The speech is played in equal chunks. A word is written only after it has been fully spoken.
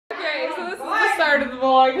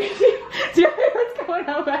vlog. Do you hear what's going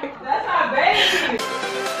on back there? That's my baby.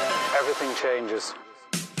 Everything changes.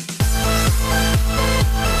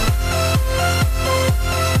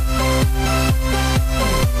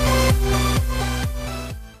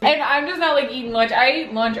 And I'm just not like eating lunch. I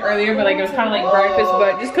ate lunch earlier, but like it was kind of like breakfast,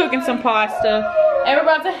 but just cooking some pasta. And we're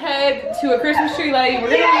about to head to a Christmas tree lighting. We're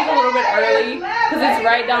gonna leave a little bit early because it's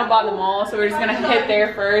right down by the mall. So we're just gonna hit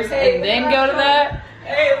there first and then go to that.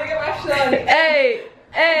 Hey, look at my son. Hey,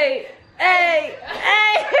 hey, hey,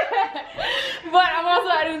 hey. But I'm also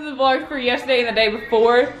editing the vlog for yesterday and the day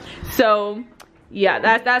before. So yeah,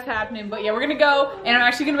 that's happening. But yeah, we're gonna go and I'm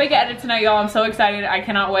actually gonna make an edit tonight, y'all. I'm so excited. I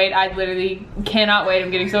cannot wait. I literally cannot wait.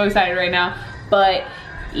 I'm getting so excited right now. But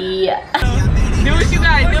yeah. Do what you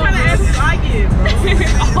guys do. What kind of answers I give,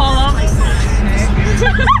 bro? All of them.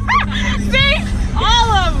 See?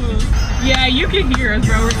 All of them. Yeah, you can hear us,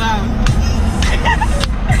 bro. We're loud.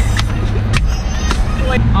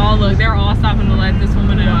 Oh look, they're all stopping to let this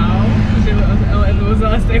woman out. Oh, if it was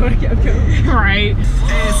us, they would have kept going. Right.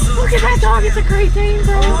 Look at that dog, it's a Great Dane,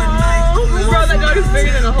 bro. Oh, bro, that dog is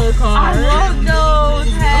bigger than the whole car. I love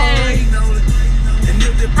those. Hey.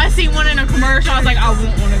 I seen one in a commercial, I was like, I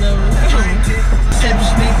want one of those.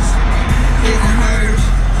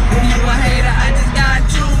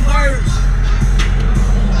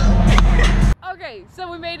 Okay,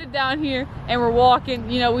 so we made it down here and we're walking.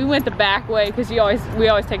 You know, we went the back way because we always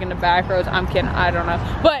taking the back roads. I'm kidding, I don't know.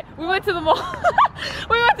 But we went to the mall.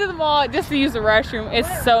 We went to the mall just to use the restroom.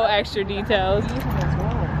 It's so extra details.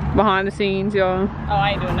 Behind the scenes, y'all. Oh,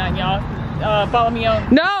 I ain't doing nothing, y'all. Follow me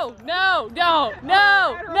on. No, no, don't,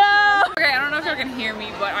 no, no. Okay, I don't know if y'all can hear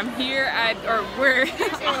me, but I'm here at, or we're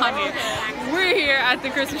here at the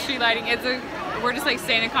Christmas tree lighting. We're just like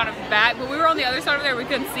standing kind of back, but we were on the other side of there. We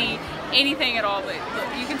couldn't see anything at all, but look,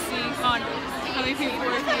 you can see how many people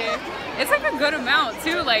are here. It's like a good amount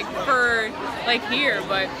too, like for like here,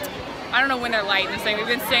 but I don't know when they're lighting this thing. We've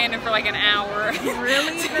been standing for like an hour.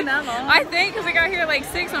 Really? It's been that long? I think, because we got here like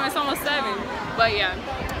 6 and it's almost 7. But yeah,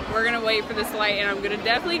 we're gonna wait for this light and I'm gonna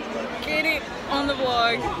definitely get it on the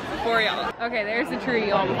vlog for y'all. Okay, there's the tree,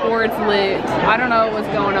 y'all, before it's lit. I don't know what's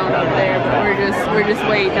going on up there, but we're just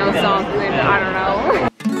waiting on something. I don't know.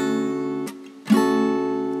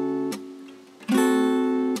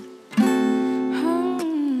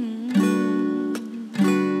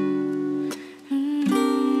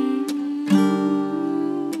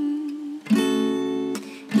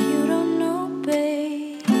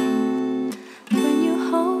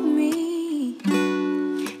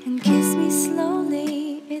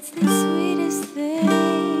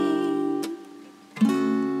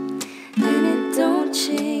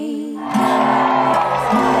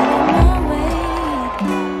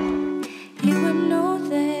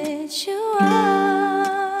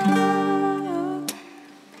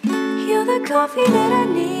 Coffee that I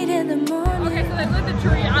need in the morning. Okay, so they lit the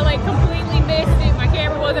tree. I like completely missed it. My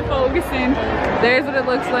camera wasn't focusing. There's what it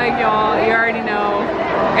looks like, y'all. You already know.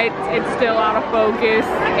 It's still out of focus.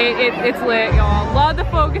 It's lit, y'all. Love the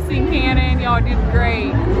focusing, Canon. Y'all did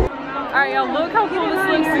great. Alright, y'all, look how cool this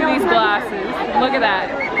looks through these glasses. Look at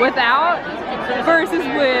that. Without versus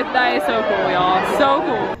with. That is so cool, y'all. So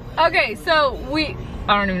cool. Okay, so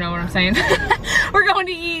I don't even know what I'm saying. We're going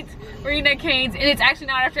to eat. We're eating at Cane's, and it's actually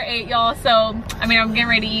not after 8, y'all. So, I mean, I'm getting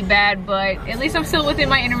ready to eat bad, but at least I'm still within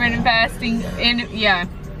my intermittent fasting in, yeah,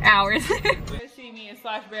 hours. You see me and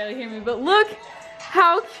Slash barely hear me, but look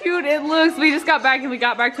how cute it looks. We just got back and we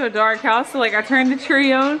got back to a dark house. So like I turned the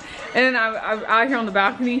tree on and then I'm out here on the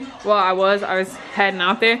balcony. Well, I was heading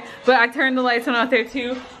out there, but I turned the lights on out there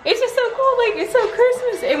too. It's just so cool, like it's so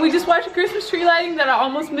Christmas. And we just watched a Christmas tree lighting that I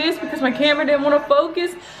almost missed because my camera didn't want to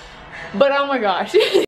focus. But oh my gosh.